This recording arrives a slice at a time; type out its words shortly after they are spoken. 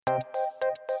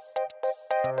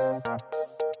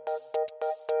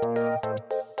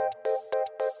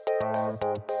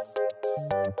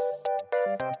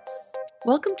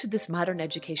Welcome to this Modern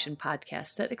Education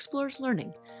podcast that explores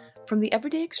learning, from the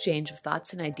everyday exchange of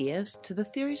thoughts and ideas to the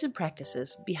theories and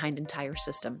practices behind entire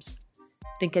systems.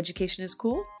 Think education is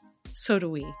cool? So do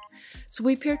we. So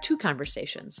we pair two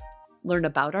conversations. Learn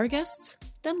about our guests,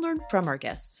 then learn from our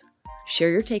guests. Share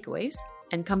your takeaways,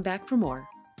 and come back for more.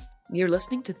 You're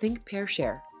listening to Think, Pair,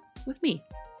 Share with me,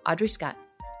 Audrey Scott.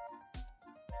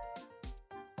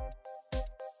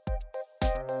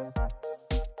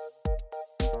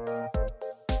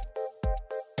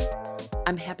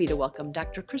 I'm happy to welcome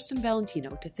Dr. Kristen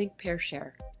Valentino to Think, Pair,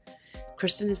 Share.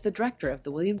 Kristen is the director of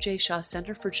the William J. Shaw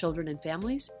Center for Children and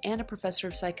Families and a professor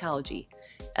of psychology,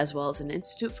 as well as an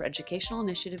Institute for Educational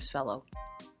Initiatives fellow.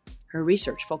 Her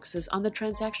research focuses on the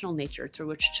transactional nature through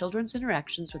which children's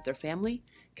interactions with their family,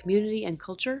 community, and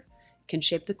culture can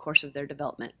shape the course of their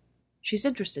development. She's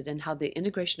interested in how the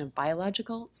integration of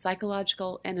biological,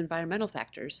 psychological, and environmental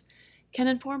factors can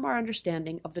inform our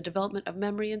understanding of the development of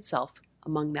memory and self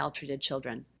among maltreated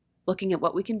children, looking at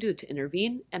what we can do to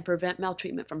intervene and prevent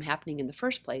maltreatment from happening in the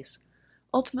first place,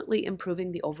 ultimately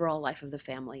improving the overall life of the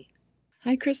family.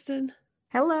 Hi, Kristen.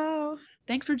 Hello.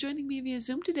 Thanks for joining me via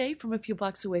Zoom today from a few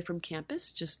blocks away from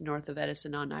campus, just north of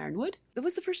Edison on Ironwood. It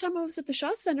was the first time I was at the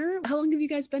Shaw Center. How long have you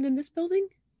guys been in this building?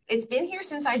 It's been here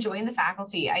since I joined the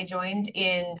faculty. I joined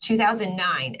in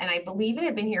 2009, and I believe it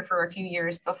had been here for a few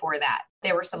years before that.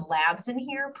 There were some labs in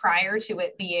here prior to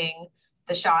it being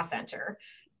the Shaw Center.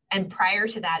 And prior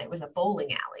to that, it was a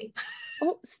bowling alley.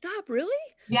 Oh, stop, really?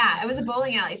 Yeah, it was a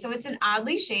bowling alley. So it's an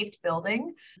oddly shaped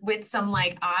building with some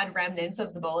like odd remnants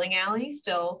of the bowling alley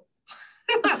still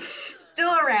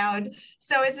around.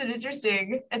 So it's an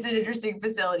interesting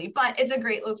facility, but it's a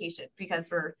great location because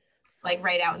we're like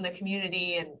right out in the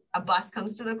community and a bus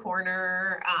comes to the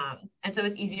corner. And so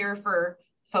it's easier for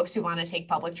folks who want to take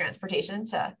public transportation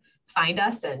to find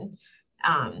us and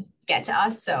get to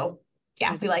us. So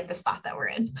yeah, we like the spot that we're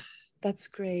in. That's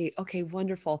great. Okay,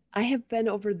 wonderful. I have been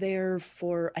over there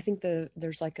for, I think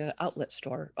there's like an outlet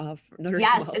store.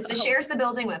 Yes, it shares the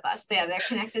building with us. Yeah, they're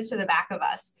connected to the back of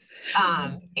us.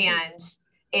 And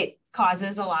it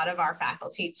causes a lot of our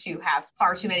faculty to have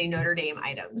far too many Notre Dame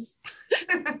items.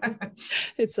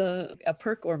 It's a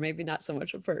perk, or maybe not so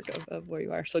much a perk of where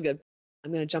you are. So good.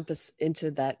 I'm going to jump us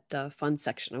into that fun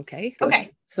section, okay?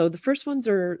 Okay. So the first ones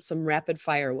are some rapid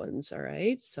fire ones, all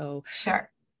right? So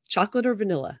sure. Chocolate or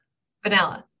vanilla?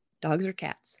 Vanilla. Dogs or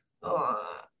cats?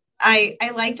 I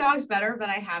like dogs better, but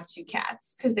I have two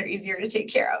cats because they're easier to take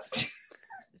care of.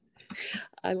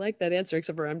 I like that answer,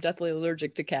 except for I'm definitely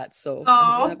allergic to cats, so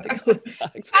I have to go with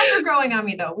dogs. Cats are growing on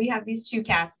me, though. We have these two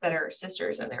cats that are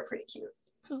sisters, and they're pretty cute.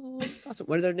 Oh, that's awesome.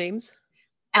 What are their names?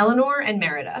 Eleanor and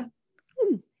Merida.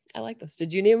 I like this.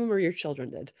 Did you name them or your children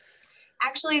did?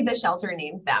 Actually, the shelter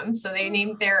named them. So they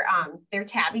named their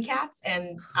tabby cats,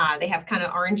 and they have kind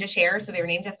of orangish hair. So they were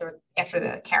named after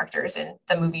the characters in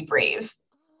the movie Brave.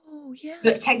 Oh, yeah.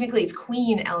 So technically it's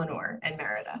Queen Eleanor and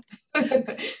Merida.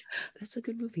 That's a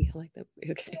good movie. I like that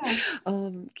movie. Okay. Yeah.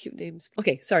 Cute names.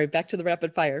 Okay. Sorry. Back to the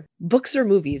rapid fire. Books or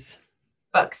movies?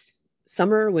 Books.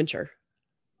 Summer or winter?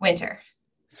 Winter.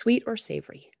 Sweet or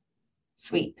savory?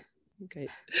 Sweet.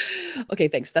 Okay,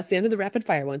 thanks. That's the end of the rapid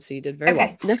fire one. So you did very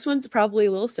well. Next one's probably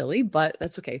a little silly, but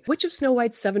that's okay. Which of Snow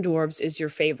White's 7 dwarves is your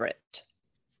favorite?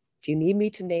 Do you need me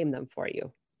to name them for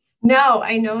you? No,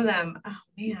 I know them. Oh,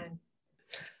 man.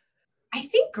 I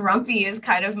think Grumpy is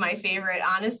kind of my favorite,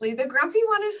 honestly. The Grumpy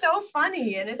one is so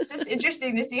funny, and it's just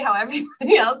interesting to see how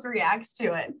everybody else reacts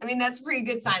to it. I mean, that's a pretty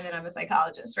good sign that I'm a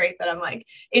psychologist, right? That I'm like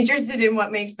interested in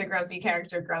what makes the Grumpy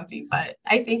character grumpy, but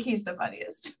I think he's the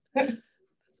funniest.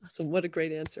 Awesome. What a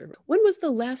great answer. When was the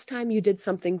last time you did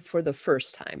something for the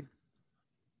first time?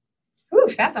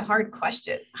 Oof, that's a hard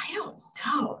question. I don't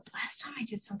know. The last time I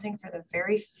did something for the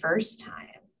very first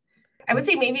time, I would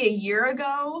say maybe a year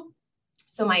ago.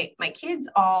 So my kids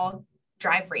all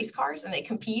drive race cars and they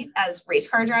compete as race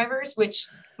car drivers, which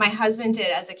my husband did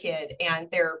as a kid, and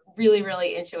they're really,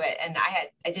 really into it. And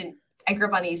I grew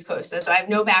up on the East Coast, so I have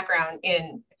no background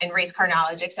in race car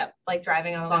knowledge except like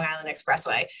driving on the Long Island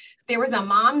Expressway. There was a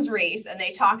mom's race and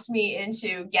they talked me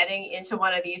into getting into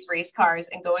one of these race cars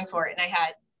and going for it. And I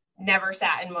had never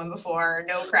sat in one before,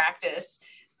 no practice.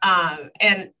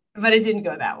 But it didn't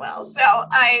go that well. So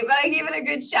I gave it a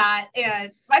good shot,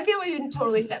 and my family didn't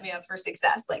totally set me up for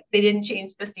success. Like they didn't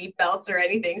change the seat belts or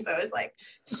anything. So I was like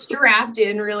strapped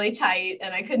in really tight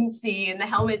and I couldn't see, and the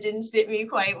helmet didn't fit me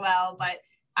quite well, but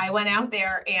I went out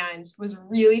there and was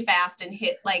really fast and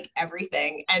hit like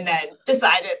everything, and then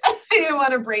decided I didn't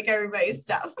want to break everybody's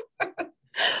stuff.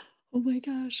 Oh my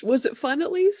gosh. Was it fun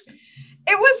at least?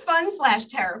 It was fun /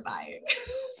 terrifying.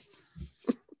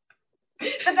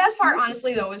 The best part,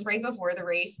 honestly, though, was right before the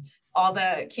race, all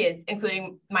the kids,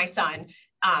 including my son,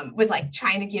 was like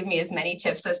trying to give me as many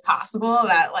tips as possible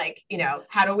about like,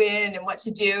 how to win and what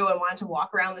to do, and wanted to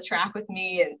walk around the track with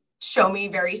me and show me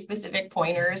very specific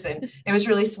pointers. And it was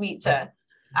really sweet to,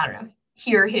 I don't know,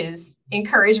 hear his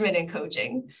encouragement and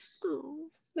coaching. Oh,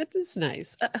 that is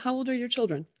nice. How old are your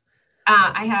children?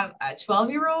 I have a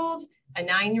 12-year-old, a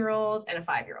 9-year-old, and a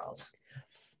 5-year-old.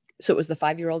 So it was the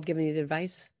 5-year-old giving you the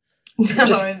advice? No,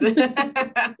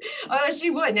 oh, she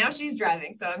would. Now she's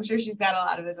driving, so I'm sure she's got a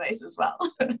lot of advice as well.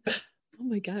 Oh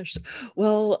my gosh.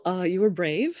 Well, you were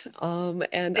brave.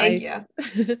 And Thank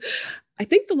you. I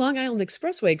think the Long Island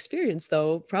Expressway experience,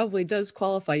 though, probably does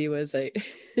qualify you as a.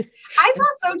 I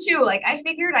thought so too. Like, I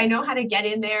figured I know how to get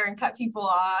in there and cut people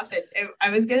off. I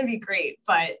was going to be great,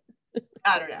 but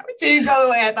I don't know. It didn't go the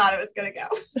way I thought it was going to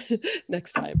go.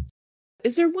 Next time.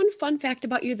 Is there one fun fact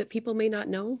about you that people may not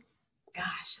know?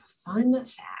 Gosh, a fun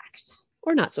fact.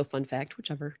 Or not so fun fact,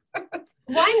 whichever.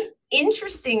 One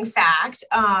interesting fact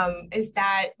is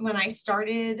that when I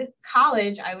started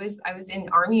college, I was in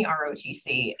Army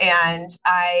ROTC, and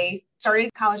I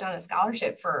started college on a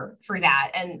scholarship for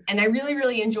that. And I really,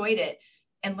 really enjoyed it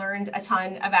and learned a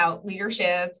ton about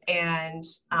leadership. And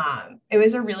it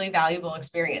was a really valuable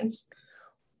experience.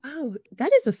 Wow,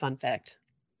 that is a fun fact.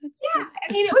 Yeah,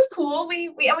 I mean, it was cool.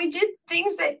 We did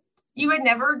things that you would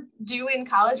never do in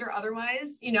college or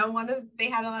otherwise. They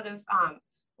had a lot of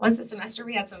once a semester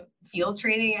we had some field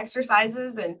training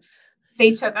exercises, and they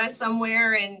took us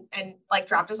somewhere and like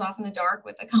dropped us off in the dark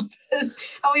with a compass,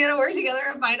 and we had to work together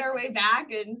and find our way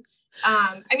back. And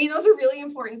I mean, those are really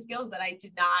important skills that I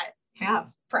did not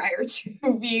have prior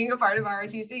to being a part of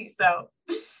ROTC. So,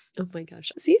 oh my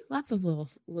gosh, see, lots of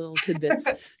little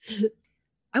tidbits.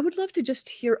 I would love to just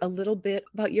hear a little bit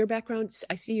about your background.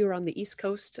 I see you're on the East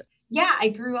Coast. Yeah, I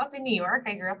grew up in New York.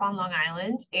 I grew up on Long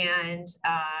Island, and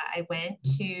I went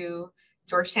to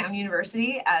Georgetown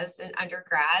University as an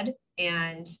undergrad.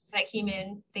 And I came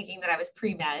in thinking that I was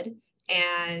pre-med.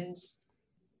 And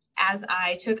as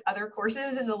I took other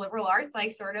courses in the liberal arts, I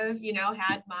sort of,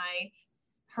 had my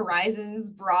horizons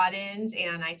broadened.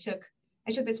 And I took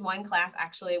this one class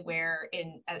actually where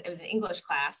it was an English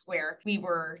class where we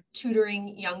were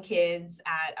tutoring young kids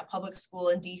at a public school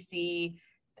in DC,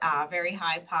 very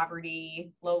high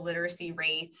poverty, low literacy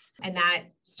rates. And that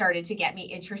started to get me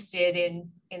interested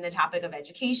in the topic of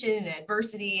education and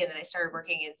adversity. And then I started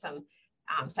working in some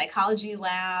psychology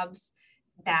labs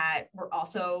that were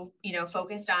also,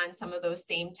 focused on some of those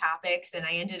same topics. And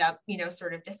I ended up,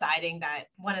 sort of deciding that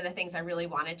one of the things I really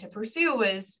wanted to pursue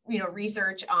was,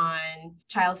 research on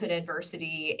childhood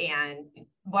adversity and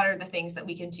what are the things that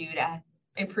we can do to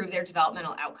improve their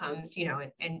developmental outcomes,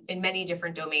 in many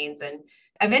different domains. And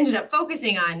I've ended up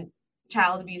focusing on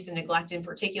child abuse and neglect in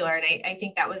particular. And I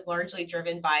think that was largely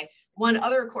driven by one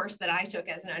other course that I took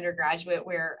as an undergraduate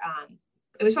where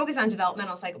it was focused on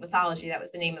developmental psychopathology. That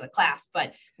was the name of the class,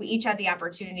 but we each had the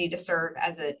opportunity to serve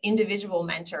as an individual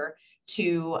mentor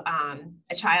to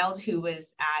a child who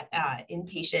was at an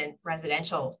inpatient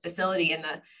residential facility. And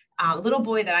the little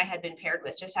boy that I had been paired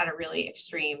with just had a really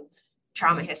extreme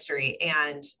trauma history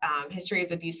and history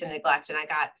of abuse and neglect. And I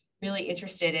got really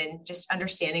interested in just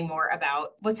understanding more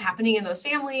about what's happening in those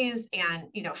families and,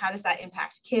 how does that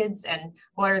impact kids and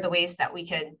what are the ways that we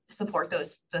can support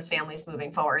those families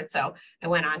moving forward. So I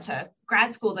went on to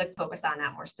grad school to focus on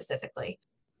that more specifically.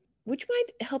 Would you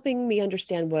mind helping me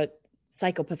understand what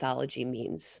psychopathology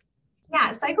means? Yeah,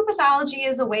 psychopathology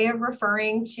is a way of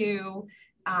referring to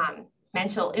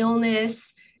mental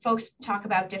illness. Folks talk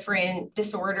about different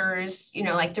disorders,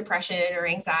 like depression or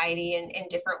anxiety in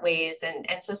different ways. And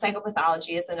so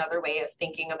psychopathology is another way of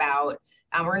thinking about,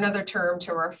 or another term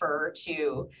to refer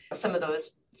to some of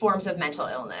those forms of mental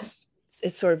illness.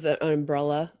 It's sort of an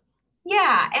umbrella.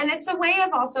 Yeah. And it's a way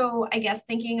of also, I guess,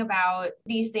 thinking about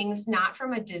these things not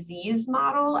from a disease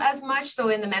model as much. So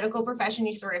in the medical profession,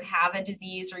 you sort of have a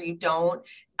disease or you don't,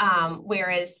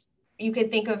 whereas you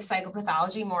could think of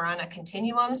psychopathology more on a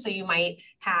continuum. So you might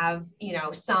have,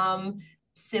 some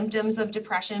symptoms of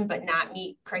depression, but not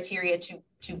meet criteria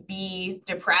to be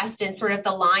depressed. And sort of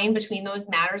the line between those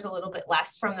matters a little bit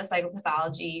less from the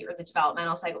psychopathology or the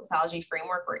developmental psychopathology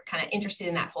framework. We're kind of interested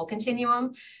in that whole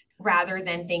continuum rather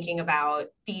than thinking about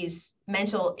these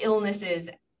mental illnesses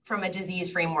from a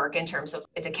disease framework in terms of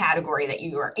it's a category that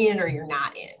you are in or you're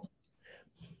not in.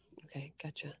 Okay,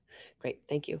 gotcha. Great.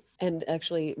 Thank you. And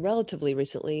actually, relatively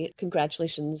recently,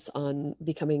 congratulations on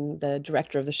becoming the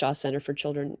director of the Shaw Center for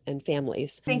Children and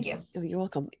Families. Thank you. Oh, you're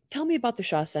welcome. Tell me about the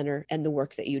Shaw Center and the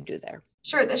work that you do there.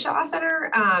 Sure. The Shaw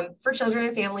Center for Children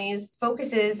and Families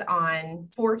focuses on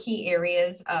 4 key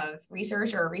areas of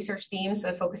research or research themes. So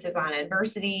it focuses on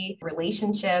adversity,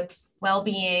 relationships,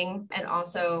 well-being, and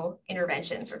also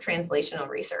interventions or translational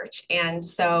research. And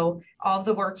so all of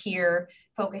the work here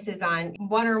focuses on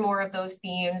one or more of those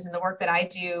themes. And the work that I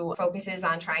do focuses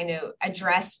on trying to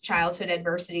address childhood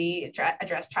adversity,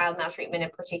 address child maltreatment in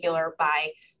particular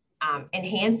by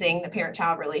enhancing the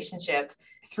parent-child relationship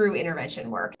through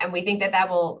intervention work. And we think that that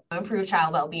will improve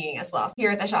child well-being as well. So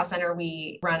here at the Shaw Center,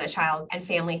 we run a child and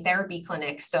family therapy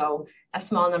clinic. So a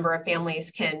small number of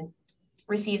families can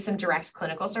receive some direct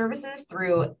clinical services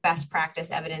through best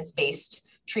practice evidence-based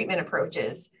treatment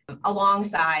approaches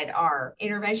alongside our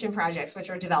intervention projects, which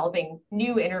are developing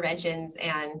new interventions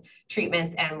and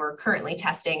treatments. And we're currently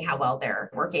testing how well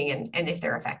they're working and if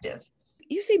they're effective.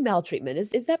 You say maltreatment.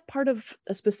 Is that part of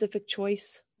a specific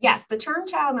choice? Yes, the term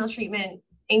child maltreatment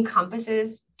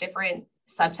encompasses different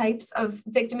subtypes of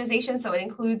victimization. So it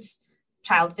includes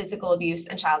child physical abuse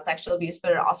and child sexual abuse,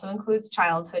 but it also includes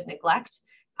childhood neglect.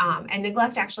 And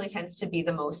neglect actually tends to be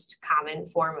the most common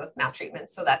form of maltreatment.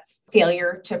 So that's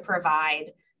failure to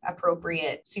provide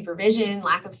appropriate supervision,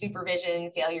 lack of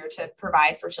supervision, failure to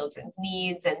provide for children's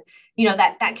needs. And,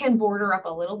 that can border up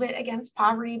a little bit against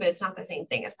poverty, but it's not the same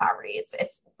thing as poverty.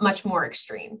 It's much more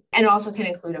extreme. And it also can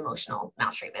include emotional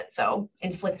maltreatment. So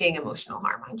inflicting emotional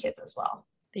harm on kids as well.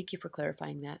 Thank you for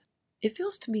clarifying that. It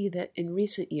feels to me that in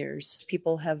recent years,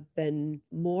 people have been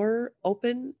more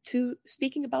open to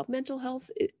speaking about mental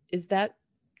health. Is that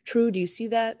true? Do you see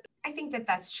that? I think that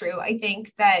that's true. I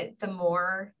think that the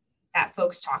more that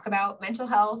folks talk about mental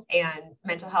health and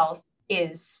mental health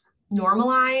is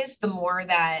normalized, the more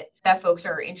that folks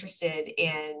are interested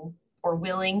in or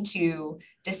willing to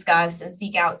discuss and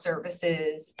seek out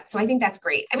services. So I think that's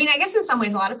great. I mean, I guess in some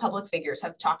ways, a lot of public figures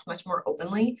have talked much more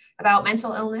openly about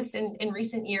mental illness in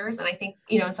recent years. And I think,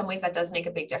 in some ways that does make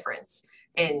a big difference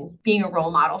in being a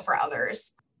role model for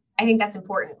others. I think that's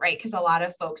important, right? Because a lot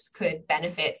of folks could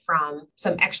benefit from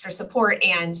some extra support.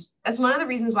 And that's one of the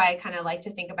reasons why I kind of like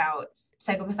to think about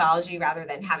psychopathology rather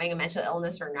than having a mental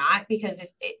illness or not, because if,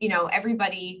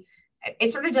 everybody,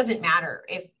 it sort of doesn't matter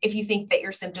if you think that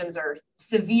your symptoms are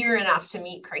severe enough to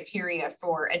meet criteria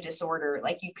for a disorder,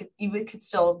 like you could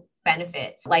still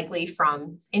benefit likely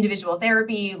from individual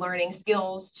therapy, learning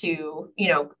skills to,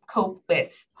 cope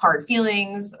with hard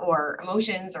feelings or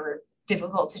emotions or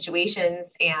difficult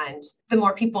situations. And the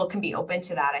more people can be open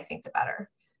to that, I think the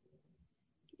better.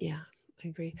 Yeah, I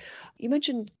agree. You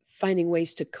mentioned finding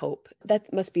ways to cope.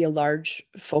 That must be a large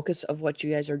focus of what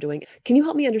you guys are doing. Can you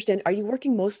help me understand, are you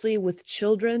working mostly with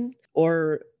children,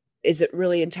 or is it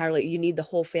really entirely, you need the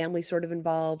whole family sort of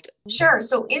involved? Sure.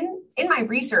 So in my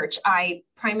research, I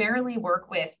primarily work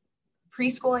with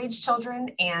preschool age children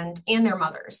and their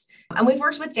mothers. And we've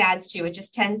worked with dads too. It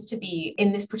just tends to be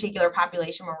in this particular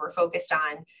population where we're focused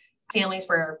on families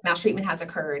where maltreatment has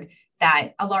occurred,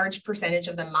 that a large percentage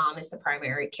of the mom is the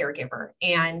primary caregiver.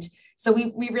 And so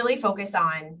we really focus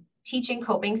on teaching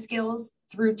coping skills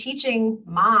through teaching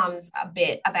moms a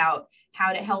bit about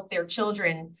how to help their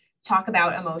children talk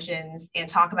about emotions and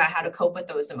talk about how to cope with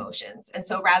those emotions. And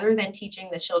so rather than teaching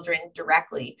the children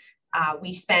directly,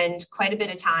 we spend quite a bit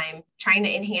of time trying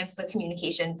to enhance the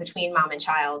communication between mom and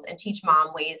child and teach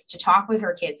mom ways to talk with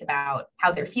her kids about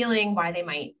how they're feeling, why they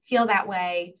might feel that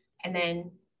way. And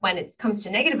then when it comes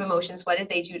to negative emotions, what did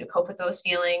they do to cope with those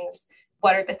feelings?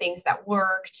 What are the things that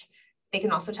worked? They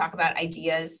can also talk about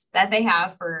ideas that they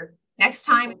have for next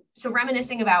time. So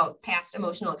reminiscing about past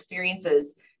emotional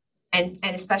experiences and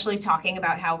especially talking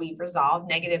about how we resolve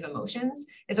negative emotions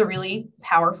is a really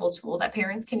powerful tool that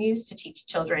parents can use to teach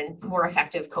children more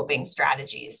effective coping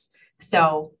strategies.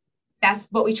 So that's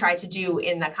what we try to do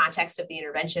in the context of the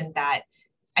intervention that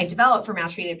I developed for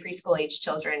maltreated preschool age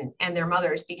children and their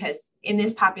mothers, because in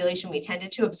this population, we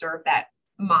tended to observe that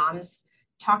moms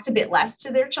talked a bit less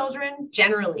to their children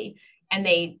generally, and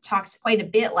they talked quite a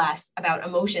bit less about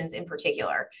emotions in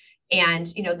particular. And,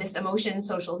 this emotion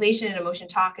socialization and emotion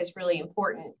talk is really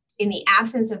important. In the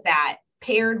absence of that,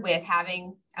 paired with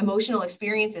having emotional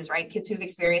experiences, right? Kids who've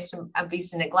experienced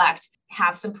abuse and neglect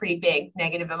have some pretty big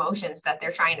negative emotions that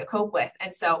they're trying to cope with.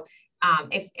 And so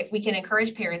if we can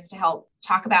encourage parents to help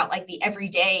talk about like the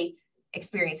everyday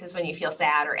experiences when you feel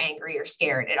sad or angry or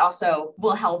scared, it also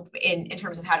will help in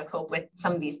terms of how to cope with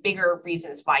some of these bigger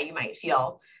reasons why you might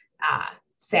feel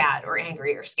sad or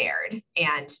angry or scared,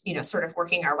 and sort of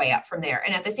working our way up from there.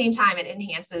 And at the same time, it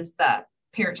enhances the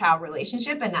parent-child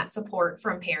relationship, and that support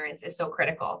from parents is so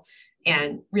critical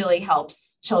and really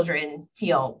helps children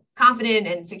feel confident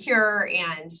and secure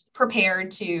and prepared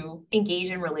to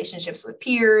engage in relationships with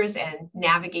peers and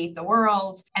navigate the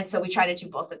world. And so we try to do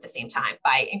both at the same time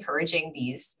by encouraging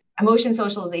these emotion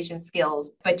socialization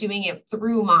skills, but doing it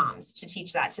through moms to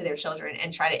teach that to their children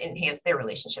and try to enhance their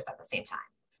relationship at the same time.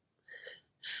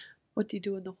 What do you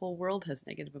do when the whole world has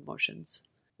negative emotions?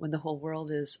 When the whole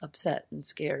world is upset and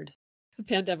scared? The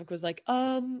pandemic was like,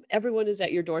 everyone is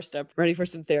at your doorstep ready for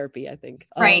some therapy, I think.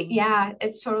 Right. Yeah,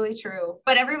 it's totally true.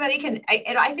 But everybody can,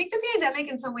 I think the pandemic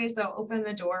in some ways, though, opened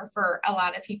the door for a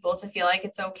lot of people to feel like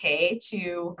it's okay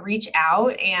to reach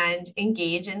out and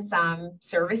engage in some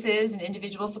services and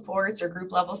individual supports or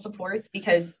group level supports,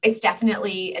 because it's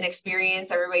definitely an experience.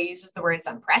 Everybody uses the word, it's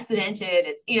unprecedented.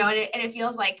 It's, and it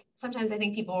feels like sometimes I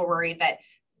think people are worried that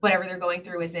whatever they're going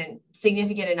through isn't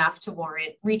significant enough to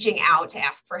warrant reaching out to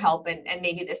ask for help. And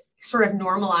maybe this sort of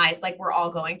normalized, like we're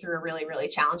all going through a really, really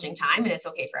challenging time, and it's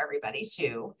okay for everybody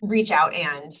to reach out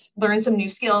and learn some new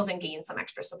skills and gain some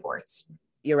extra supports.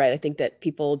 You're right. I think that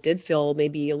people did feel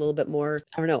maybe a little bit more,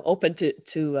 open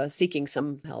to seeking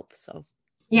some help. So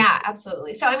yeah,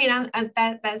 absolutely. So, I mean,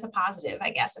 that is a positive,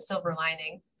 I guess, a silver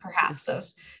lining perhaps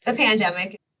of the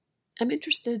pandemic. I'm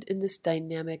interested in this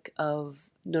dynamic of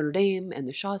Notre Dame and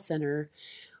the Shaw Center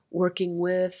working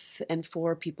with and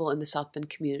for people in the South Bend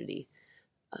community.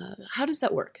 How does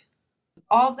that work?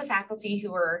 All of the faculty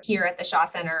who are here at the Shaw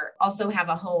Center also have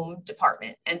a home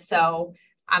department. And so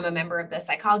I'm a member of the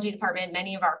psychology department.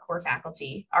 Many of our core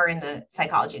faculty are in the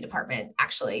psychology department,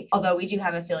 actually, although we do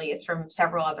have affiliates from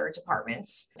several other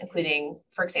departments, including,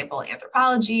 for example,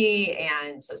 anthropology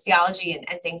and sociology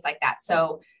and things like that.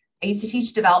 So I used to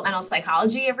teach developmental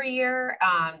psychology every year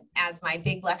as my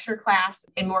big lecture class.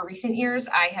 In more recent years,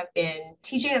 I have been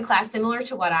teaching a class similar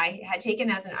to what I had taken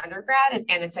as an undergrad,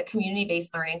 and it's a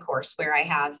community-based learning course where I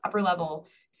have upper-level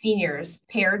seniors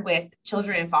paired with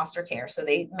children in foster care. So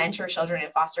they mentor children in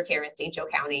foster care in St. Joe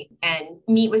County and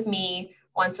meet with me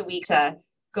once a week to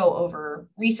go over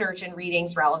research and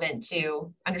readings relevant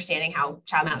to understanding how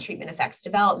child maltreatment affects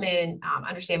development,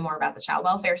 understand more about the child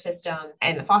welfare system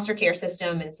and the foster care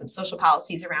system and some social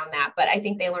policies around that. But I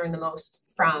think they learn the most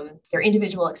from their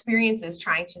individual experiences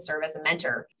trying to serve as a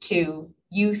mentor to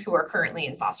youth who are currently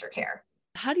in foster care.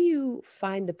 How do you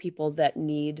find the people that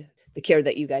need the care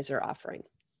that you guys are offering?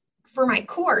 For my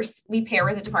course, we pair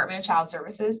with the Department of Child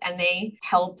Services, and they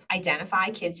help identify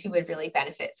kids who would really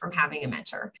benefit from having a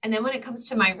mentor. And then when it comes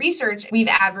to my research, we've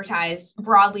advertised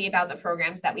broadly about the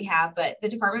programs that we have, but the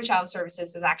Department of Child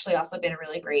Services has actually also been a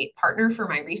really great partner for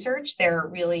my research. They're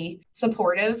really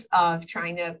supportive of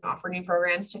trying to offer new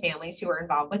programs to families who are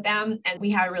involved with them. And we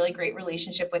have a really great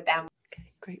relationship with them.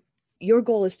 Okay, great. Your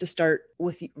goal is to start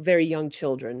with very young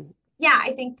children. Yeah,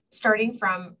 I think starting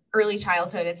from early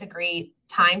childhood, it's a great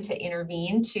time to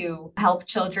intervene to help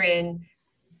children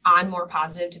on more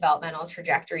positive developmental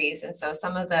trajectories. And so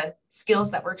some of the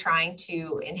skills that we're trying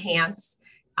to enhance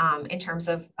in terms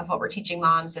of what we're teaching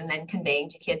moms and then conveying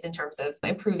to kids in terms of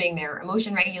improving their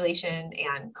emotion regulation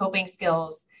and coping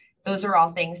skills, those are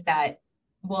all things that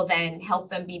will then help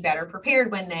them be better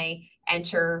prepared when they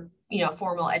enter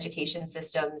formal education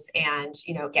systems and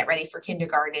get ready for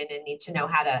kindergarten and need to know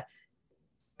how to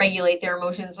regulate their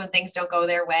emotions when things don't go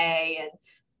their way and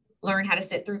learn how to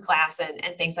sit through class and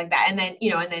things like that. And then,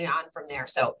 and then on from there.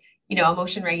 So,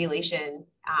 emotion regulation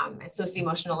and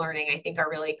socio-emotional learning, I think,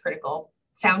 are really critical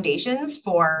foundations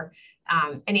for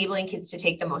enabling kids to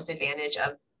take the most advantage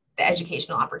of the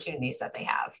educational opportunities that they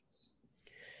have.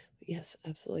 Yes,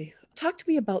 absolutely. Talk to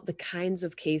me about the kinds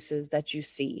of cases that you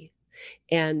see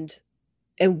and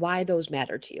why those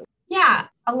matter to you. Yeah,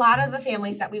 a lot of the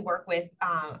families that we work with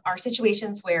are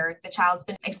situations where the child's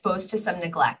been exposed to some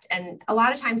neglect. And a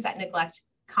lot of times that neglect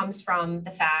comes from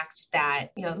the fact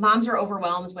that, moms are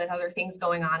overwhelmed with other things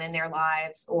going on in their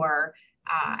lives. Or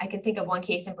I can think of one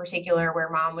case in particular where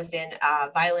mom was in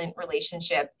a violent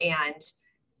relationship, and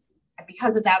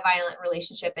because of that violent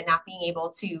relationship and not being able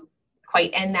to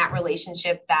quite end that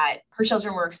relationship, that her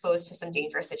children were exposed to some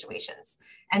dangerous situations.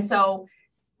 And so,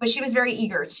 but she was very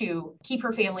eager to keep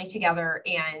her family together,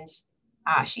 and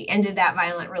she ended that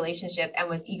violent relationship and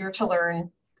was eager to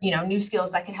learn, new skills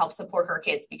that could help support her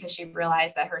kids, because she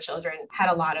realized that her children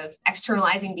had a lot of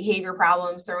externalizing behavior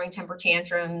problems, throwing temper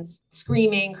tantrums,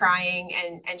 screaming, crying,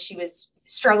 and she was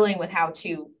struggling with how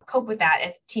to cope with that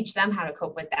and teach them how to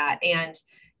cope with that. And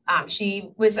she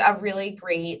was a really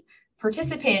great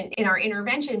participant in our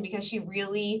intervention because she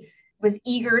really was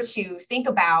eager to think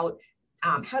about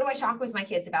how do I talk with my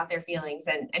kids about their feelings?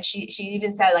 And she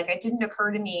even said, like, it didn't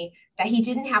occur to me that he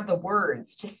didn't have the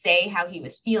words to say how he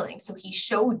was feeling. So he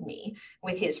showed me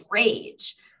with his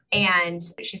rage. And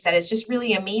she said, it's just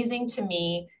really amazing to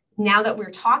me now that we're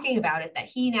talking about it, that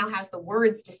he now has the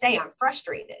words to say, I'm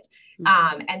frustrated.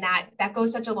 And that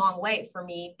goes such a long way for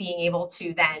me being able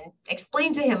to then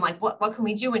explain to him, like, what can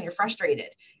we do when you're frustrated?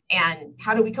 And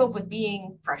how do we cope with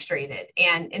being frustrated?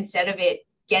 And instead of it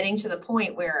getting to the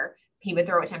point where he would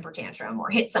throw a temper tantrum or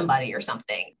hit somebody or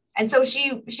something. And so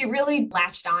she really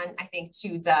latched on, I think,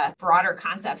 to the broader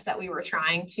concepts that we were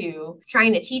trying to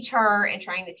teach her and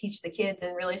trying to teach the kids,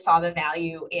 and really saw the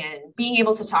value in being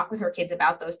able to talk with her kids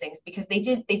about those things, because they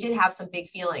did have some big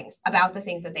feelings about the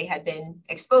things that they had been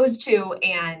exposed to.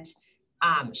 And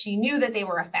she knew that they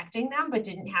were affecting them, but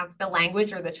didn't have the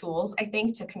language or the tools, I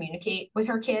think, to communicate with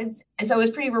her kids. And so it was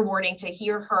pretty rewarding to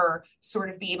hear her sort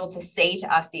of be able to say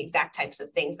to us the exact types of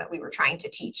things that we were trying to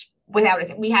teach we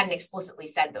hadn't explicitly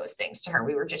said those things to her.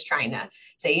 We were just trying to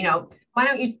say, why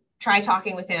don't you try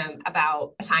talking with him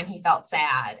about a time he felt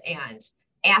sad, and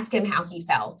ask him how he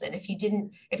felt. And if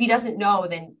he doesn't know,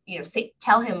 then,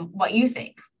 tell him what you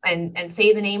think, and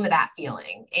say the name of that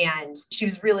feeling. And she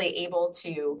was really able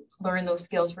to learn those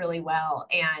skills really well,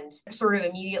 and sort of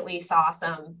immediately saw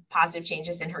some positive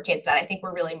changes in her kids that I think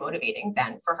were really motivating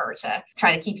then for her to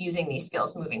try to keep using these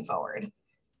skills moving forward.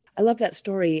 I love that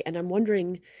story. And I'm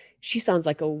wondering, she sounds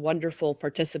like a wonderful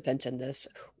participant in this.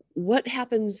 What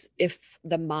happens if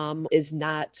the mom is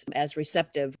not as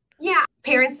receptive? Yeah,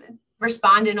 parents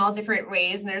respond in all different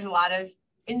ways, and there's a lot of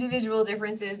individual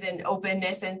differences in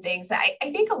openness and things. I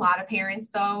think a lot of parents,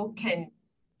 though, can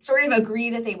sort of agree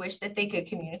that they wish that they could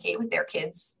communicate with their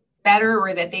kids better,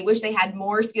 or that they wish they had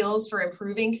more skills for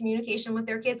improving communication with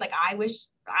their kids. Like, I wish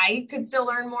I could still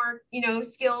learn more,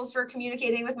 skills for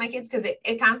communicating with my kids, because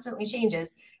it constantly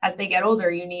changes as they get older.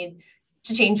 You need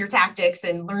to change your tactics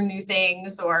and learn new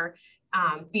things, or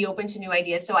be open to new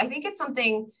ideas. So I think it's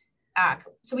something,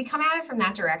 so we come at it from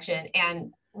that direction.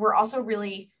 And we're also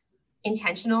really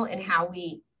intentional in how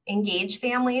we engage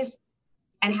families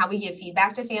and how we give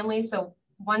feedback to families. So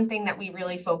one thing that we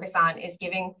really focus on is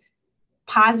giving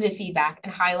positive feedback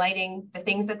and highlighting the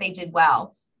things that they did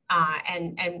well.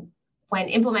 And when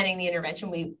implementing the intervention,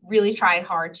 we really try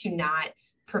hard to not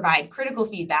provide critical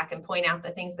feedback and point out the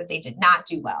things that they did not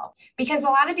do well. Because a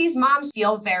lot of these moms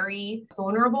feel very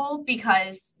vulnerable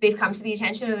because they've come to the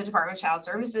attention of the Department of Child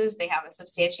Services. They have a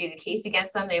substantiated case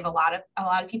against them. They have a lot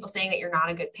of people saying that you're not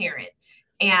a good parent,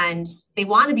 and they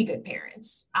want to be good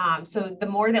parents. So the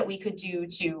more that we could do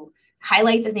to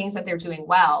highlight the things that they're doing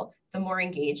well, the more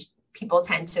engaged people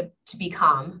tend to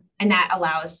become, and that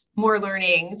allows more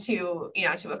learning to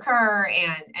occur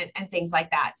and things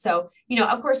like that. So,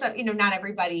 of course, not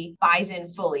everybody buys in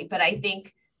fully, but I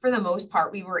think for the most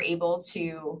part, we were able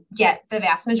to get the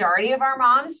vast majority of our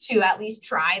moms to at least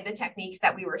try the techniques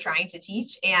that we were trying to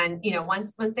teach. And,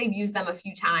 once they've used them a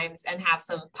few times and have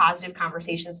some positive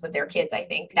conversations with their kids, I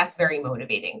think that's very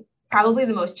motivating. Probably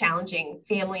the most challenging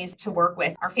families to work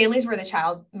with are families where the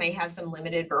child may have some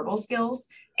limited verbal skills.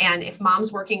 And if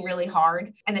mom's working really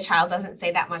hard and the child doesn't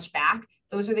say that much back,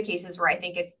 those are the cases where I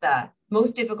think it's the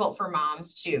most difficult for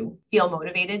moms to feel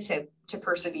motivated to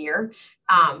persevere.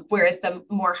 Whereas the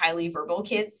more highly verbal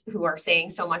kids who are saying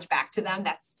so much back to them,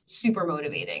 that's super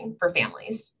motivating for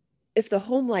families. If the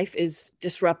home life is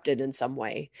disrupted in some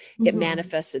way, it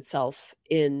manifests itself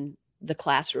in the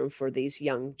classroom for these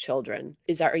young children.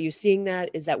 Are you seeing that?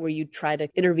 Is that where you try to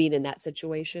intervene in that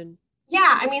situation?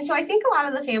 Yeah, so I think a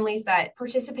lot of the families that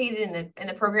participated in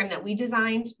the program that we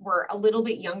designed were a little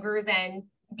bit younger than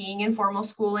being in formal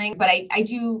schooling, but I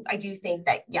do think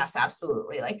that, yes,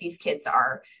 absolutely. Like, these kids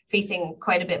are facing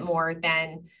quite a bit more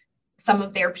than some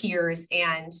of their peers,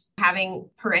 and having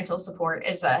parental support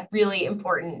is a really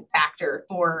important factor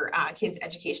for kids'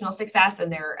 educational success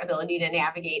and their ability to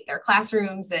navigate their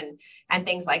classrooms and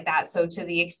things like that. So to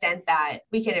the extent that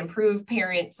we can improve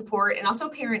parent support and also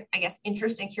parent,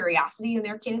 interest and curiosity in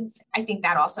their kids, I think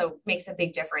that also makes a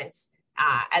big difference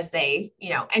as they,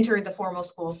 enter the formal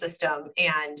school system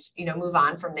and, move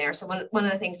on from there. So one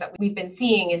of the things that we've been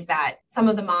seeing is that some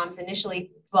of the moms initially,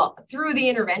 through the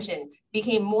intervention,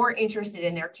 became more interested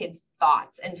in their kids'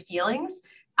 thoughts and feelings,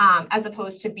 as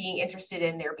opposed to being interested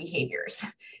in their behaviors,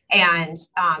 and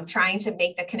trying to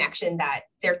make the connection that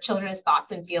their children's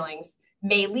thoughts and feelings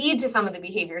may lead to some of the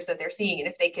behaviors that they're seeing. And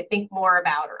if they could think more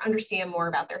about or understand more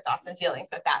about their thoughts and feelings,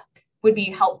 that would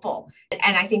be helpful.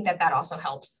 And I think that also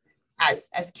helps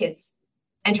as kids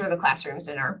enter the classrooms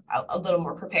and are a little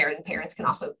more prepared, and parents can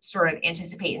also sort of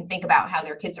anticipate and think about how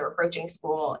their kids are approaching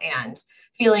school and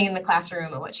feeling in the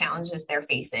classroom and what challenges they're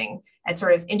facing, and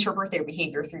sort of interpret their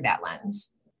behavior through that lens.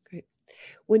 Great.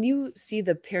 When you see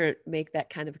the parent make that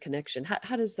kind of connection,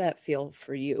 how does that feel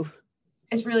for you?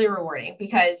 It's really rewarding,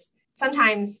 because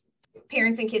sometimes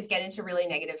parents and kids get into really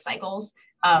negative cycles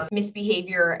of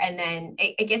misbehavior, and then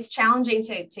it gets challenging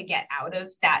to get out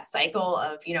of that cycle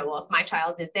of, well, if my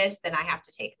child did this, then I have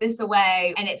to take this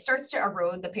away, and it starts to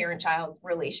erode the parent-child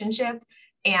relationship.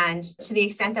 And to the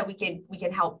extent that we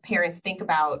can help parents think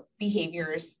about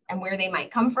behaviors and where they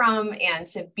might come from, and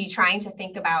to be trying to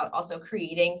think about also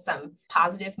creating some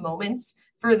positive moments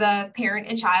for the parent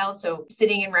and child. So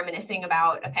sitting and reminiscing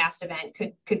about a past event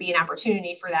could be an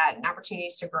opportunity for that, and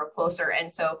opportunities to grow closer.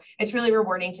 And so it's really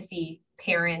rewarding to see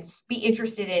parents be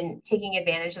interested in taking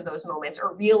advantage of those moments,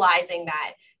 or realizing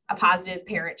that a positive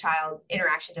parent-child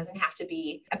interaction doesn't have to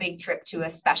be a big trip to a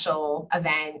special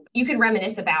event. You can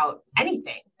reminisce about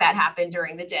anything that happened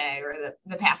during the day or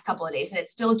the past couple of days, and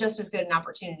it's still just as good an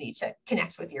opportunity to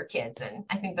connect with your kids. And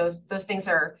I think those things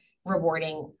are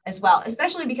rewarding as well,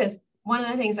 especially because one of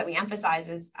the things that we emphasize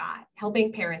is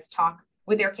helping parents talk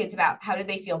with their kids about how did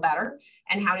they feel better,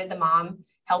 and how did the mom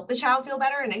help the child feel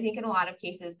better. And I think in a lot of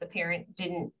cases, the parent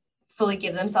didn't fully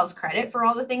give themselves credit for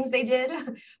all the things they did,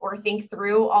 or think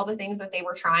through all the things that they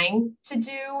were trying to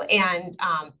do. And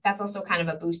that's also kind of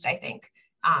a boost, I think,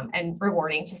 and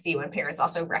rewarding to see when parents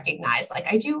also recognize, like,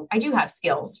 I do have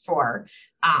skills for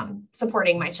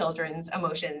supporting my children's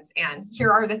emotions, and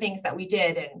here are the things that we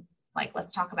did, and like,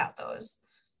 let's talk about those.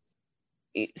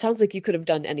 It sounds like you could have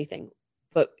done anything,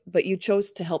 but you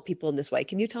chose to help people in this way.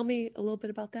 Can you tell me a little bit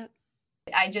about that?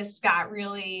 I just got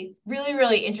really, really,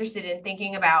 really interested in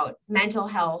thinking about mental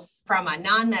health from a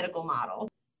non-medical model.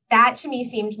 That to me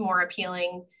seemed more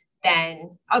appealing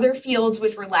than other fields,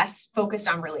 which were less focused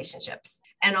on relationships.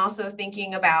 And also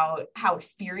thinking about how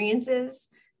experiences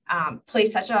play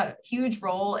such a huge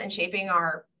role in shaping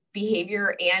our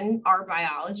behavior and our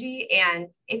biology. And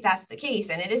if that's the case,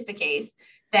 and it is the case,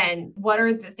 then what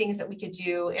are the things that we could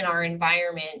do in our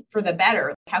environment for the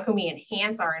better? How can we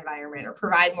enhance our environment, or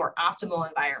provide more optimal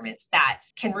environments that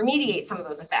can remediate some of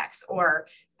those effects, or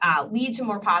lead to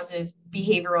more positive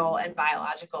behavioral and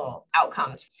biological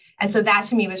outcomes? And so that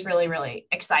to me was really, really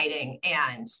exciting,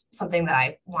 and something that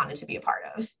I wanted to be a part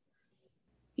of.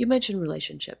 You mentioned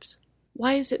relationships.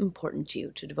 Why is it important to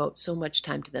you to devote so much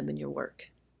time to them in your work?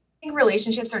 I think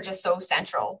relationships are just so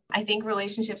central. I think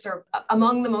relationships are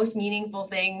among the most meaningful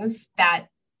things that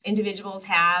individuals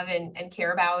have and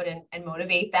care about and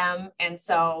motivate them. And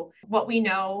so what we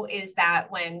know is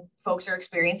that when folks are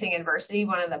experiencing adversity,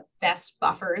 one of the best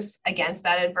buffers against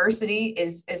that adversity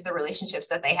is the relationships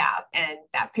that they have. And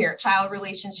that parent-child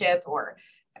relationship, or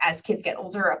as kids get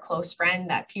older, a close friend,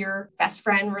 that peer best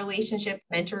friend relationship,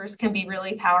 mentors can be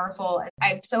really powerful.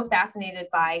 I'm so fascinated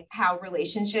by how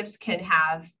relationships can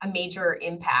have a major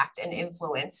impact and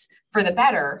influence for the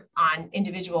better on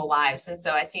individual lives. And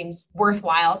so it seems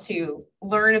worthwhile to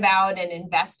learn about and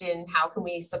invest in how can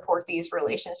we support these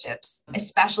relationships,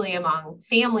 especially among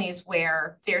families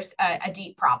where there's a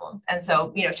deep problem. And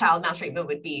so, child maltreatment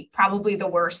would be probably the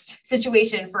worst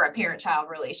situation for a parent-child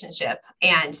relationship.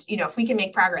 And, if we can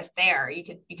make progress there, you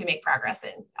can make progress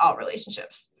in all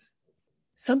relationships.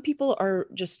 Some people are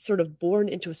just sort of born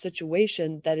into a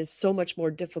situation that is so much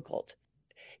more difficult.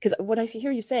 Because what I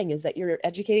hear you saying is that you're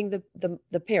educating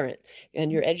the parent,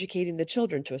 and you're educating the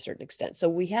children to a certain extent. So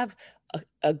we have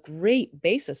a great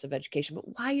basis of education,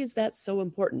 but why is that so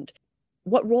important?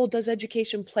 What role does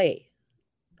education play?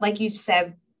 Like you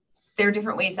said, there are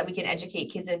different ways that we can educate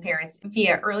kids and parents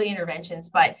via early interventions,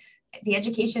 but the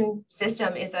education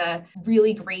system is a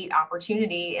really great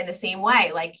opportunity in the same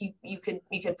way. Like you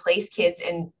could place kids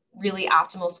in really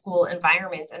optimal school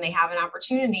environments, and they have an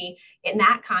opportunity in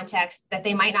that context that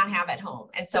they might not have at home.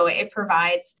 And so it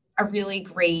provides a really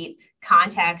great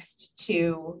context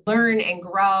to learn and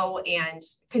grow, and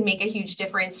could make a huge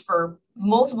difference for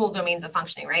multiple domains of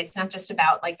functioning, right? It's not just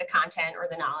about like the content or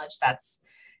the knowledge that's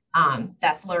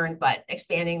learned, but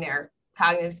expanding their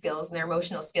cognitive skills and their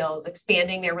emotional skills,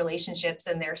 expanding their relationships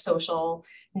and their social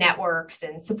networks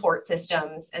and support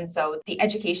systems. And so the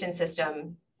education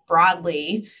system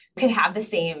broadly could have the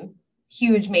same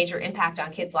huge major impact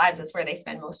on kids' lives. That's where they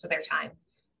spend most of their time.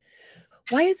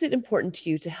 Why is it important to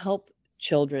you to help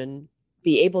children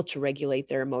be able to regulate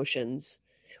their emotions?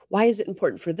 Why is it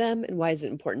important for them, and why is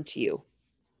it important to you?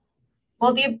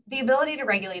 Well, the ability to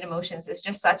regulate emotions is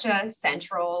just such a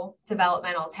central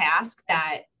developmental task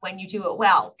that when you do it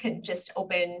well, can just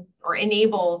open or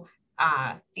enable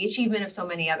the achievement of so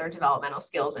many other developmental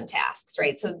skills and tasks,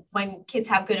 right? So when kids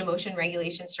have good emotion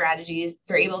regulation strategies,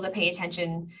 they're able to pay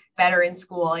attention better in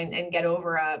school and get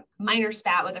over a minor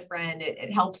spat with a friend.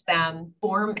 It helps them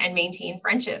form and maintain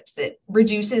friendships. It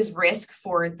reduces risk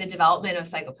for the development of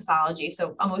psychopathology.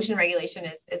 So emotion regulation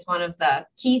is one of the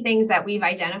key things that we've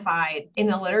identified in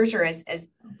the literature as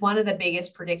one of the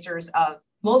biggest predictors of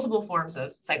multiple forms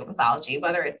of psychopathology,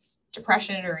 whether it's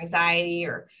depression or anxiety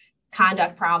or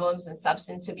conduct problems and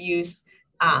substance abuse.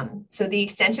 So the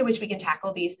extent to which we can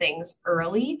tackle these things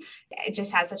early, it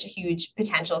just has such a huge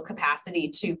potential capacity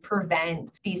to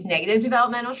prevent these negative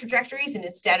developmental trajectories and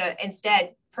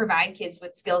instead provide kids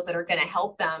with skills that are going to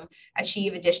help them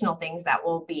achieve additional things that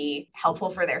will be helpful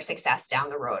for their success down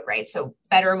the road, right? So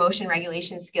better emotion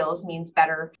regulation skills means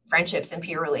better friendships and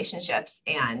peer relationships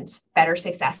and better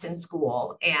success in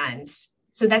school. And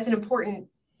so that's an important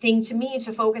thing to me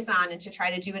to focus on and to try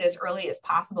to do it as early as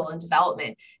possible in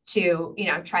development to,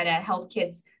 try to help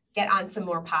kids get on some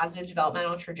more positive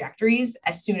developmental trajectories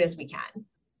as soon as we can.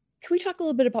 Can we talk a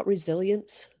little bit about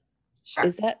resilience? Sure.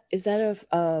 Is that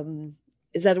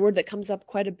a word that comes up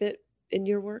quite a bit in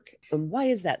your work? And why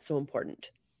is that so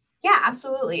important? Yeah,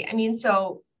 absolutely. I mean,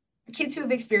 so kids who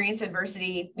have experienced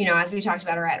adversity, as we talked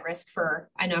about, are at risk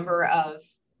for a number of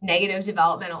negative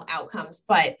developmental outcomes,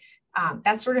 but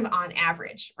that's sort of on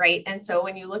average, right? And so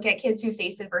when you look at kids who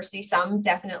face adversity, some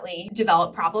definitely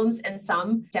develop problems and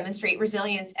some demonstrate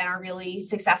resilience and are really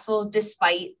successful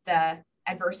despite the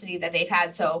adversity that they've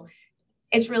had. So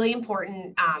it's really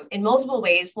important in multiple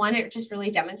ways. One, it just really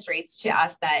demonstrates to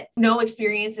us that no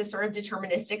experience is sort of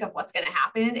deterministic of what's going to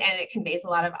happen, and it conveys a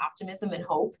lot of optimism and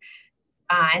hope.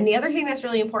 And the other thing that's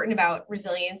really important about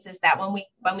resilience is that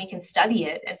when we can study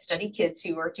it and study kids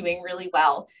who are doing really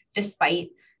well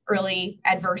despite early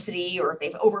adversity, or if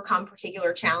they've overcome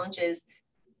particular challenges,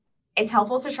 it's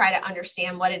helpful to try to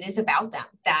understand what it is about them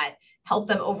that help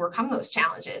them overcome those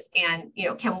challenges. And,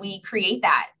 can we create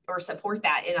that or support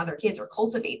that in other kids or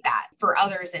cultivate that for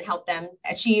others and help them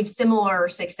achieve similar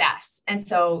success? And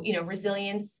so,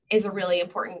 resilience is a really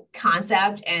important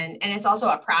concept, and it's also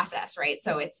a process, right?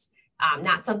 So it's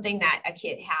not something that a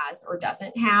kid has or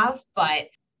doesn't have, but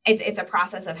it's a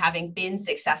process of having been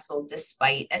successful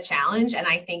despite a challenge. And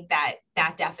I think that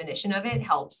definition of it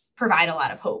helps provide a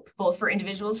lot of hope, both for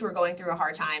individuals who are going through a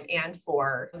hard time and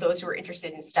for those who are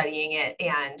interested in studying it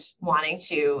and wanting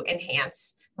to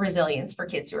enhance resilience for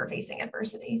kids who are facing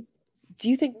adversity.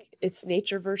 Do you think it's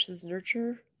nature versus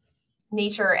nurture?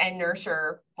 Nature and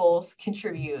nurture both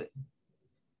contribute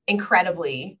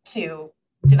incredibly to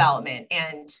development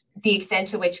and the extent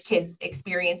to which kids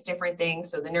experience different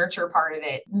things. So the nurture part of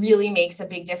it really makes a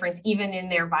big difference, even in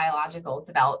their biological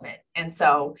development. And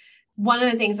so one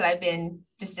of the things that I've been,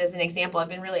 just as an example, I've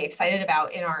been really excited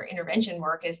about in our intervention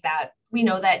work is that we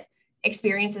know that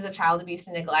experiences of child abuse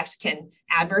and neglect can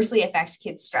adversely affect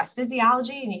kids' stress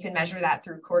physiology, and you can measure that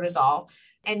through cortisol.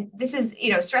 And this is,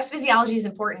 stress physiology is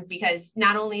important because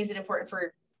not only is it important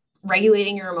for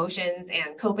regulating your emotions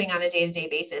and coping on a day-to-day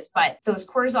basis, but those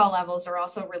cortisol levels are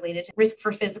also related to risk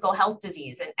for physical health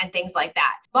disease and things like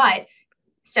that. But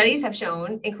studies have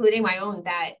shown, including my own,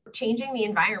 that changing the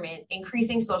environment,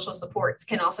 increasing social supports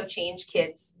can also change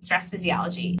kids' stress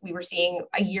physiology. We were seeing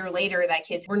a year later that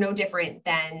kids were no different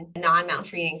than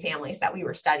non-maltreating families that we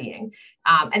were studying.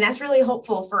 And that's really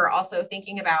hopeful for also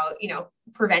thinking about,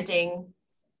 preventing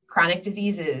chronic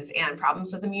diseases and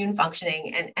problems with immune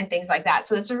functioning and things like that.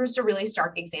 So it's just a really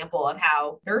stark example of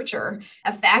how nurture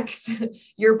affects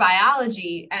your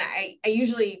biology. And I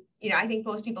usually, I think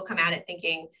most people come at it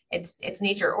thinking it's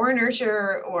nature or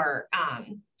nurture, or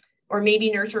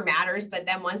maybe nurture matters. But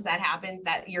then once that happens,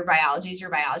 that your biology is your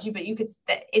biology, but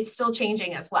it's still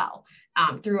changing as well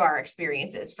through our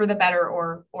experiences for the better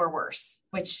or worse,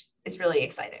 which is really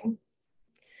exciting.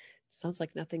 Sounds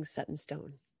like nothing's set in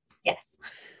stone. Yes.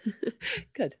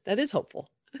 Good. That is hopeful.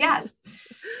 Yes.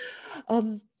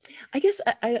 I guess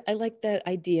I like that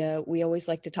idea. We always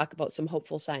like to talk about some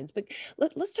hopeful signs, but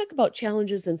let's talk about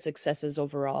challenges and successes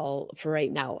overall for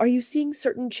right now. Are you seeing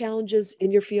certain challenges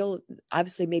in your field?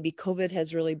 Obviously, maybe COVID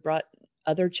has really brought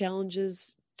other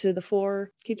challenges to the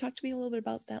fore. Can you talk to me a little bit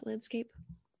about that landscape?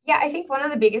 Yeah, I think one of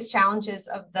the biggest challenges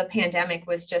of the pandemic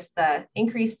was just the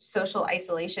increased social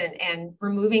isolation and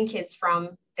removing kids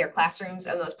from their classrooms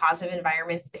and those positive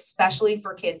environments, especially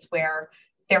for kids where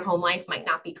their home life might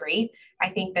not be great. I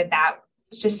think that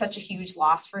was just such a huge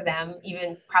loss for them,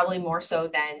 even probably more so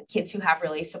than kids who have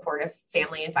really supportive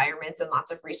family environments and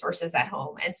lots of resources at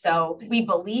home. And so we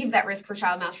believe that risk for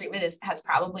child maltreatment has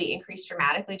probably increased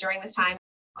dramatically during this time.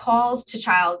 Calls to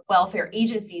child welfare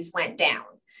agencies went down.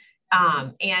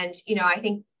 And, I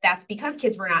think that's because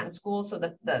kids were not in school. So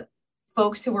the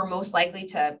folks who were most likely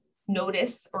to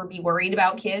notice or be worried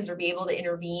about kids or be able to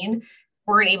intervene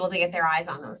weren't able to get their eyes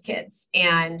on those kids.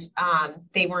 And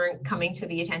they weren't coming to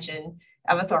the attention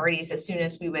of authorities as soon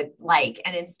as we would like.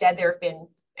 And instead, there have been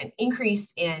an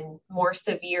increase in more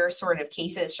severe sort of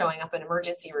cases showing up in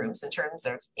emergency rooms in terms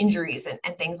of injuries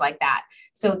and things like that.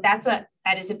 So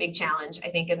that is a big challenge, I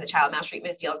think, in the child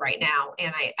maltreatment field right now.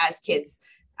 And as kids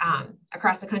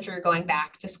across the country are going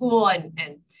back to school and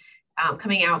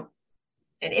coming out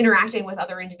and interacting with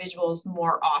other individuals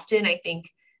more often, I think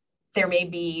there may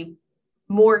be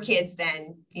more kids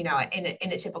than, in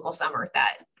a typical summer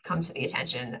that come to the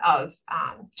attention of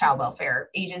child welfare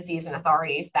agencies and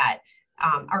authorities that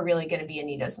are really going to be in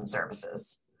need of some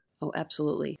services. Oh,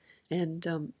 absolutely.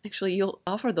 And actually, you'll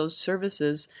offer those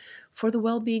services for the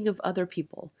well-being of other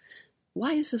people.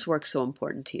 Why is this work so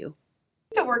important to you?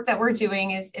 The work that we're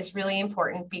doing is really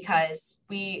important because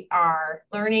we are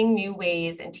learning new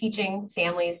ways and teaching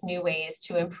families new ways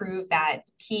to improve that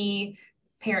key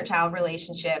parent-child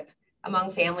relationship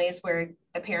among families where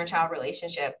the parent-child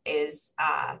relationship is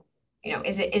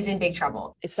in big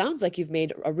trouble. It sounds like you've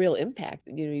made a real impact.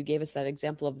 You gave us that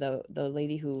example of the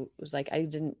lady who was like, I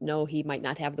didn't know he might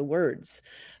not have the words.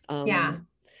 Yeah.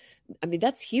 I mean,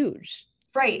 that's huge.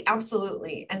 Right,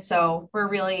 absolutely. And so we're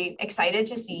really excited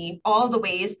to see all the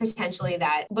ways potentially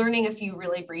that learning a few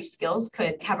really brief skills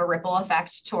could have a ripple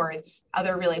effect towards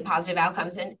other really positive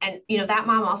outcomes. And that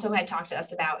mom also had talked to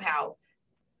us about how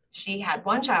she had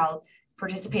one child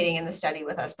participating in the study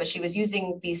with us, but she was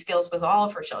using these skills with all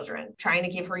of her children, trying to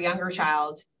give her younger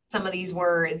child some of these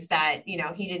words that,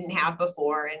 he didn't have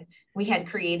before. And we had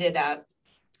created a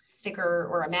sticker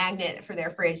or a magnet for their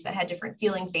fridge that had different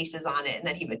feeling faces on it. And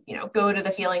then he would, go to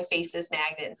the feeling faces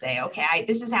magnet and say, okay,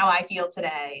 this is how I feel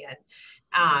today. And,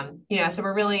 so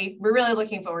we're really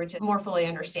looking forward to more fully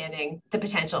understanding the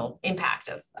potential impact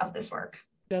of this work.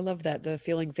 I love that, the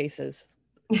feeling faces.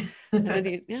 And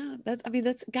then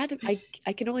that's got to,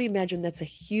 I can only imagine that's a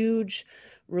huge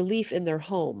relief in their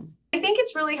home. I think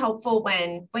it's really helpful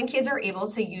when kids are able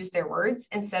to use their words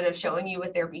instead of showing you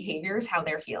with their behaviors how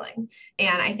they're feeling.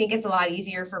 And I think it's a lot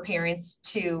easier for parents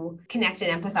to connect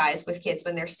and empathize with kids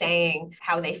when they're saying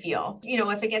how they feel.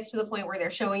 If it gets to the point where they're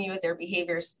showing you with their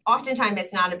behaviors, oftentimes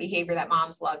it's not a behavior that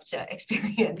moms love to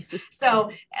experience.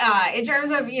 So in terms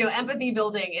of, empathy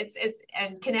building, it's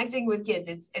and connecting with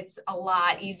kids, it's a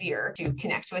lot easier to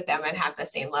connect with them and have the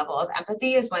same level of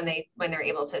empathy as when they're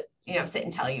able to, sit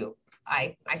and tell you,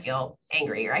 I feel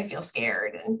angry or I feel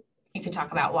scared, and you can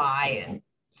talk about why. And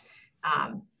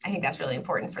I think that's really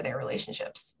important for their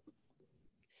relationships.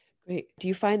 Great. Do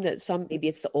you find that maybe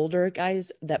it's the older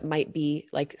guys that might be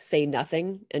like, say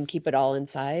nothing and keep it all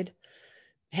inside,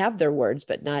 have their words,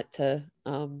 but not to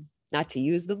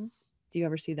use them? Do you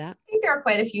ever see that? I think there are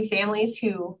quite a few families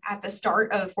who at the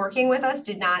start of working with us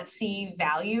did not see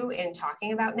value in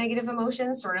talking about negative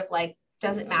emotions, sort of like,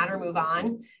 doesn't matter, move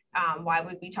on. Why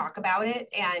would we talk about it?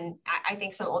 And I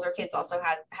think some older kids also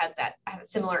have a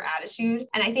similar attitude.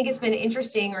 And I think it's been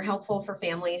interesting or helpful for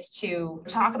families to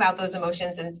talk about those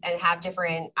emotions and have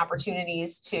different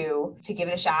opportunities to give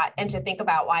it a shot and to think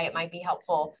about why it might be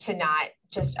helpful to not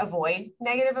just avoid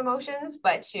negative emotions,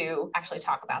 but to actually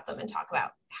talk about them and talk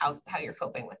about how you're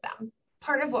coping with them.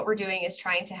 Part of what we're doing is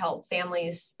trying to help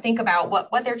families think about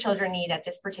what their children need at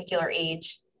this particular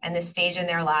age and this stage in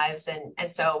their lives. And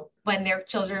so when their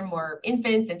children were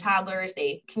infants and toddlers,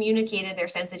 they communicated their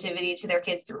sensitivity to their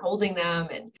kids through holding them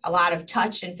and a lot of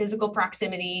touch and physical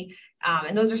proximity.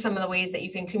 And those are some of the ways that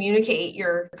you can communicate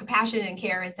your compassion and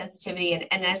care and sensitivity.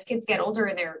 And as kids get older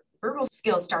and their verbal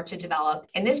skills start to develop,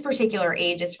 in this particular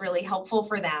age, it's really helpful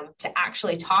for them to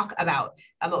actually talk about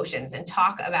emotions and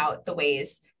talk about the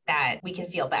ways that we can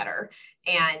feel better.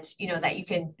 And, that you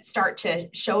can start to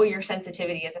show your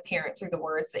sensitivity as a parent through the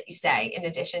words that you say, in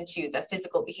addition to the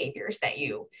physical behaviors that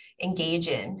you engage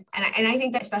in. And I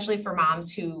think that especially for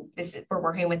moms we're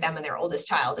working with them and their oldest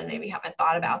child and maybe haven't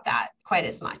thought about that quite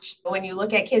as much. But when you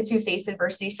look at kids who face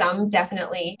adversity, some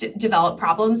definitely develop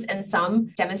problems and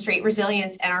some demonstrate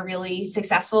resilience and are really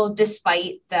successful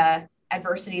despite the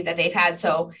adversity that they've had.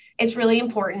 So it's really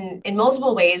important in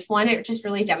multiple ways. One, it just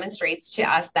really demonstrates to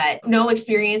us that no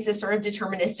experience is sort of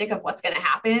deterministic of what's going to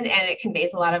happen, and it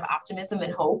conveys a lot of optimism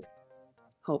and hope.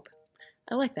 Hope.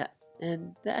 I like that.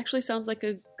 And that actually sounds like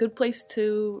a good place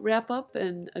to wrap up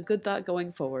and a good thought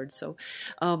going forward. So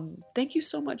thank you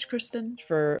so much, Kristen,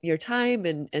 for your time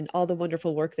and all the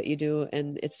wonderful work that you do.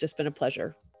 And it's just been a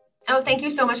pleasure. Oh, thank you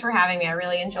so much for having me. I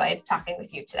really enjoyed talking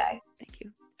with you today. Thank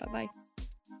you. Bye-bye.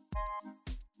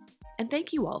 And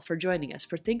thank you all for joining us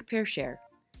for Think, Pair, Share.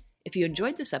 If you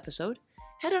enjoyed this episode,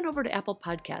 head on over to Apple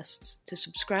Podcasts to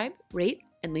subscribe, rate,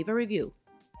 and leave a review.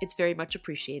 It's very much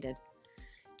appreciated.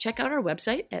 Check out our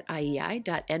website at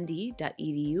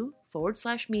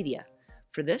iei.nd.edu/media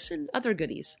for this and other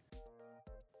goodies.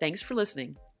 Thanks for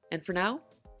listening, and for now,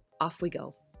 off we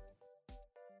go.